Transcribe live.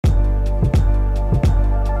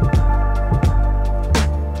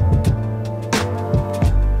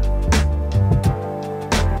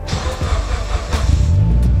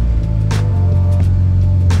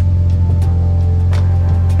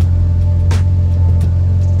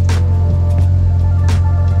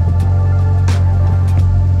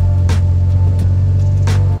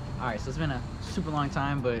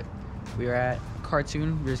time, but we are at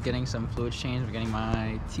Cartoon. We're just getting some fluids changed. We're getting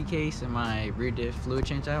my T-case and my rear diff fluid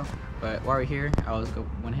changed out. But while we're here, I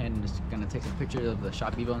went ahead and just gonna take some pictures of the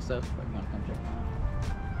shop Evo and stuff. If you wanna come check them out.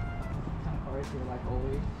 Kind of cars here like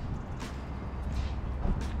always.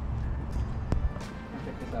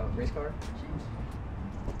 Check this out, race car.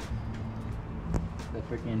 The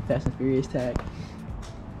freaking Fast and Furious tag.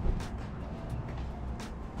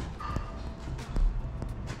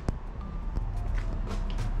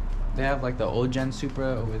 They have like the old gen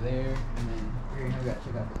Supra over there, and then here we gotta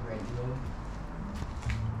check out the red Evo.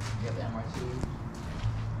 You got the MR2.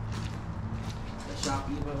 The shop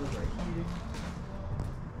Evo is right here.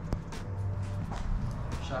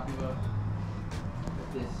 Shop Evo. But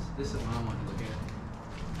this is what I want to look at.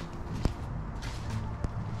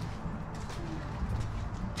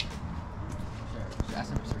 Should I ask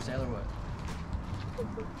them if it's for sale or what?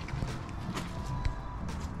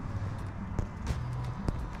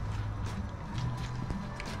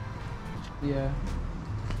 Yeah.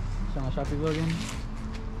 Show my shop Evo again.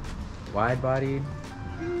 Wide bodied.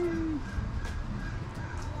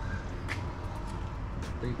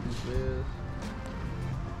 3-piece wheels.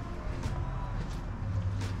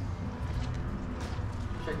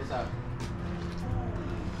 Check this out.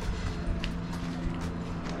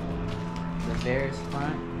 The Bears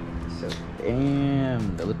front. So damn.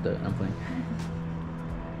 I'm playing.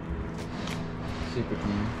 Super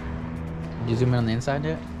clean. Did you zoom in on the inside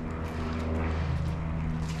yet?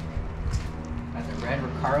 Got the red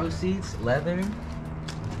Recaro seats, leather.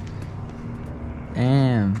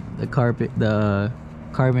 And the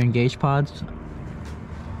carbon gauge pods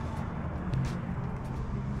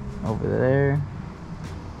over there.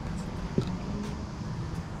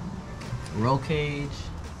 Roll cage.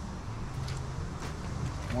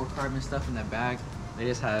 More carbon stuff in the back. They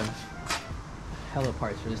just have hella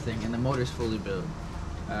parts for this thing, and the motor's fully built.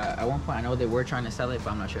 At one point, I know they were trying to sell it,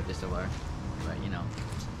 but I'm not sure if they still are. But you know,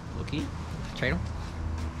 low-key, trade them.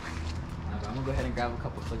 I'm gonna go ahead and grab a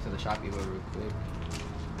couple flicks of the shop Evo real quick,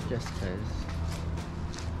 just cause.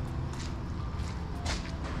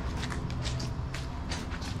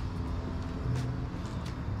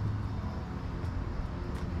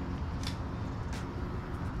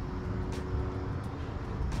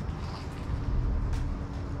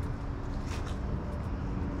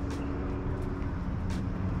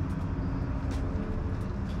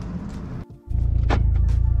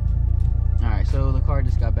 So the car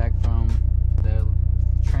just got back from the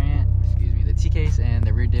T-case and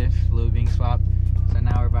the rear diff fluid being swapped. So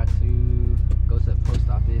now we're about to go to the post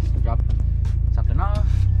office to drop something off,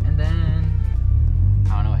 and then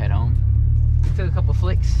I don't know, head home. We took a couple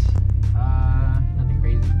flicks, nothing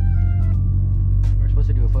crazy. We're supposed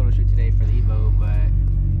to do a photo shoot today for the Evo, but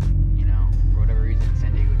you know, for whatever reason,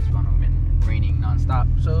 San Diego just wound up been raining non-stop.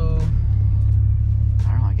 So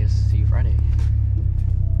I don't know. I guess see you Friday.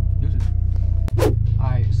 Deuces.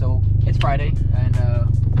 Alright, so it's Friday, and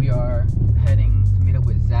we are heading to meet up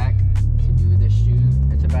with Zach to do this shoot.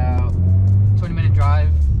 It's about 20-minute drive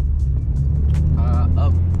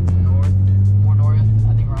up north, more north.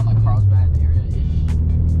 I think around like Carlsbad area-ish.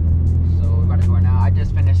 So we're about to go right now. I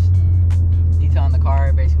just finished detailing the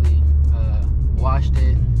car, basically washed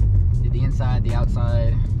it, did the inside, the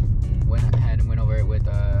outside, went ahead and went over it with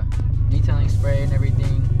detailing spray and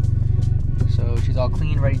everything. So she's all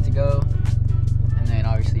clean, ready to go. And then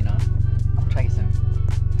obviously, you know, I'm trying to get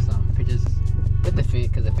some pictures with the fit,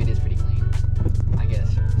 because the fit is pretty clean. I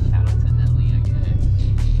guess. Shout out to Nelly, I guess.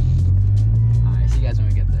 Alright, see you guys when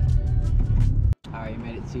we get there. Alright, we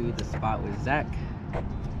made it to the spot with Zach.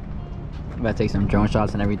 I'm about to take some drone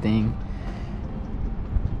shots and everything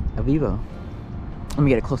of Evo. Let me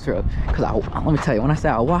get a closer up, because let me tell you, when I say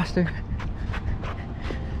I washed her,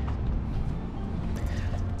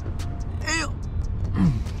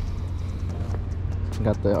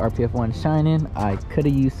 got the RPF one shining. I could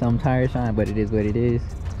have used some tire shine, but it is what it is.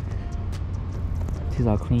 She's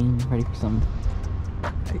all clean, ready for some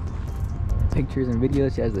pictures and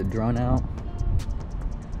videos. She has the drone out.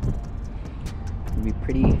 It'll be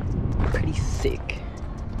pretty sick.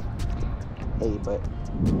 Hey, but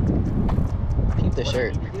keep the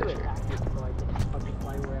shirt.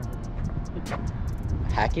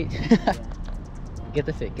 Hack it. Get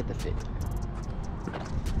the fit. You know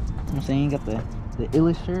what I'm saying? Got the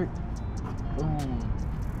illest shirt. Boom.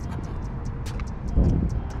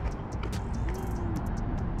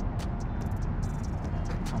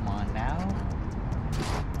 Come on now.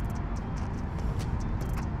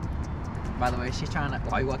 By the way, she's trying to,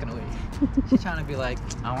 why are you walking away? She's trying to be like,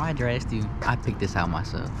 oh, I dressed you. I picked this out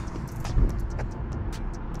myself.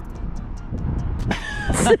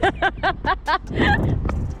 I'm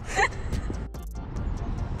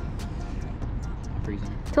freezing.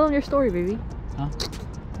 Tell them your story, baby. Huh?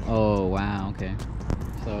 Oh wow, okay.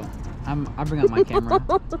 So I bring out my camera.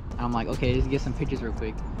 I'm like, okay, let's get some pictures real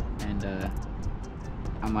quick. And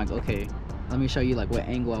I'm like, okay, let me show you like what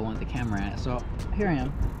angle I want the camera at. So here I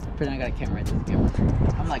am. Pretend I got a camera at this camera.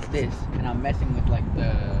 I'm like this, and I'm messing with like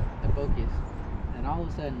the focus. And all of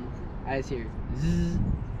a sudden, I just hear zzz,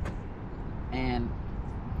 and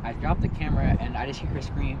I drop the camera, and I just hear her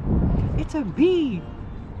scream, "It's a bee!"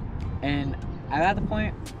 And at that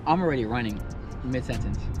point, I'm already running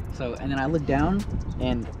mid-sentence. So, and then I look down,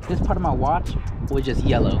 and this part of my watch was just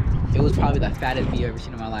yellow. It was probably the fattest bee I've ever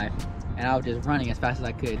seen in my life. And I was just running as fast as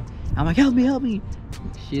I could. I'm like, help me, help me.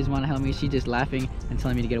 She just want to help me. She's just laughing and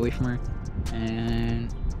telling me to get away from her.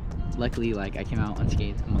 And luckily, like, I came out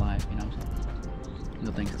unscathed. I'm alive, you know what I'm saying?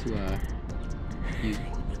 No thanks to you.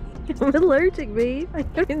 I'm allergic, babe. I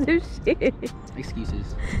don't mean there's shit.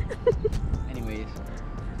 Excuses. Anyways,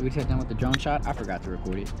 so we just got done with the drone shot. I forgot to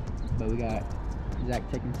record it. But we got Zach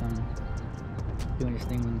doing his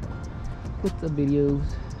thing with the videos.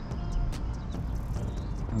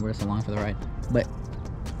 And we're just along for the ride. But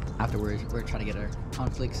afterwards, we're trying to get our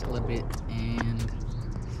conflicts a little bit. And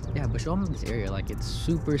yeah, but show them this area. Like, it's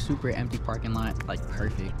super, super empty parking lot. Like,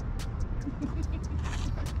 perfect.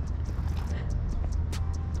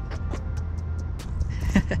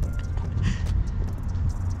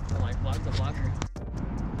 My vlog's a vlogger.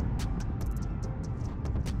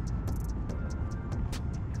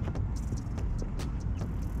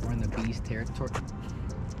 We're in the beast territory.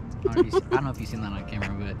 I don't know if you've seen that on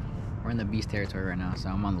camera, but we're in the beast territory right now, so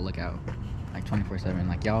I'm on the lookout like 24/7.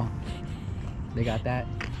 Like, y'all, they got that.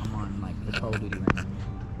 I'm on like patrol duty right now.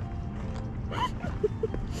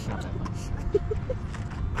 Not that fun.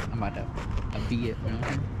 I'm about to bee it, you know what I'm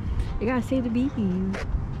saying? You gotta save the bees.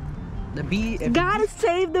 The bee. Gotta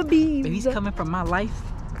save the bees. If he's coming from my life,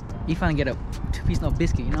 he finna get a 2-piece no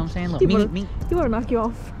biscuit. You know what I'm saying? Little meat. He wanna knock you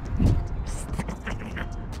off.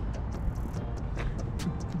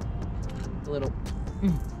 Little.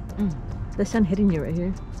 The sun hitting you right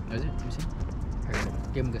here. Oh, is it? Let me see. Here,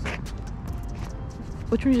 give him a good side.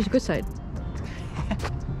 Which one is your good side?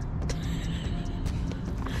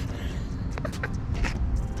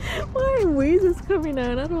 Why are waves coming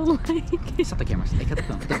out? I don't like it. Stop the camera. Hey, cut the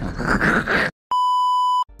film.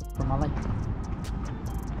 For my life.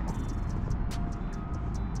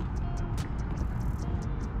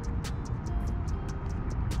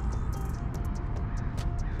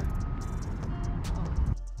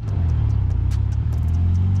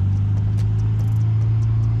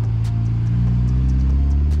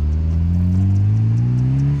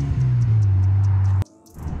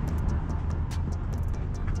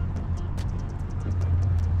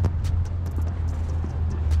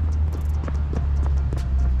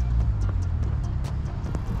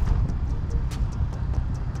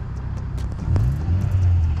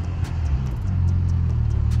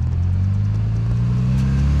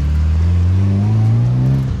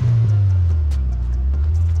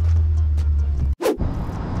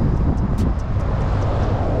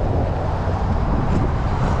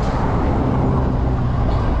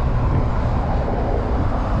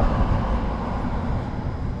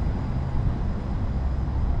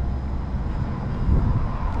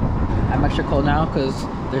 I'm extra cold now because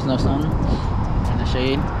there's no sun in the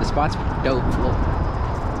shade. The spot's dope. Look.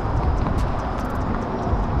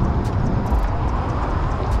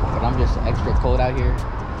 But I'm just extra cold out here.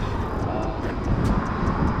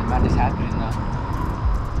 The madness happening now.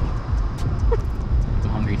 I'm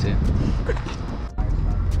hungry too.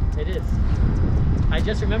 It is. I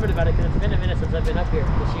just remembered about it because it's been a minute since I've been up here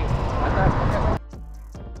to shoot.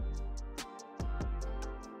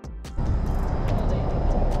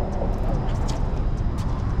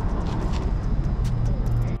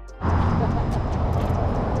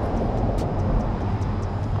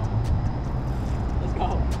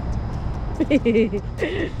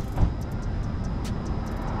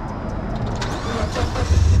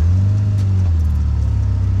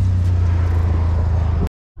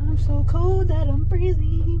 I'm so cold that I'm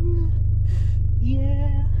freezing.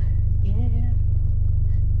 Yeah, yeah,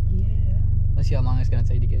 yeah. Let's see how long it's gonna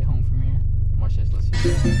take to get home from here. Watch this, let's see.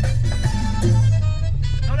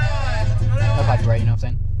 No copyright, you know what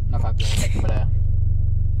I'm saying? No copyright, but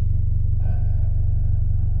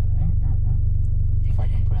if I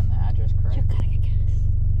can put in the address correct. You gotta get gas.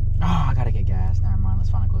 Oh, I gotta get gas. Never mind. Let's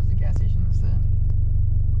find a close to the gas station instead.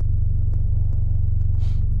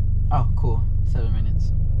 Oh, cool. 7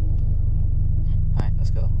 minutes. Alright,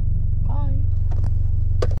 let's go. Bye.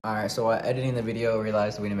 Alright, so while editing the video, I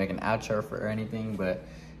realized we didn't make an outro for anything, but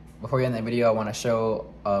before we end the video, I want to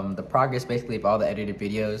show the progress basically of all the edited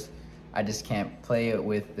videos. I just can't play it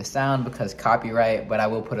with the sound because copyright, but I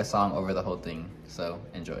will put a song over the whole thing, so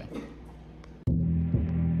enjoy.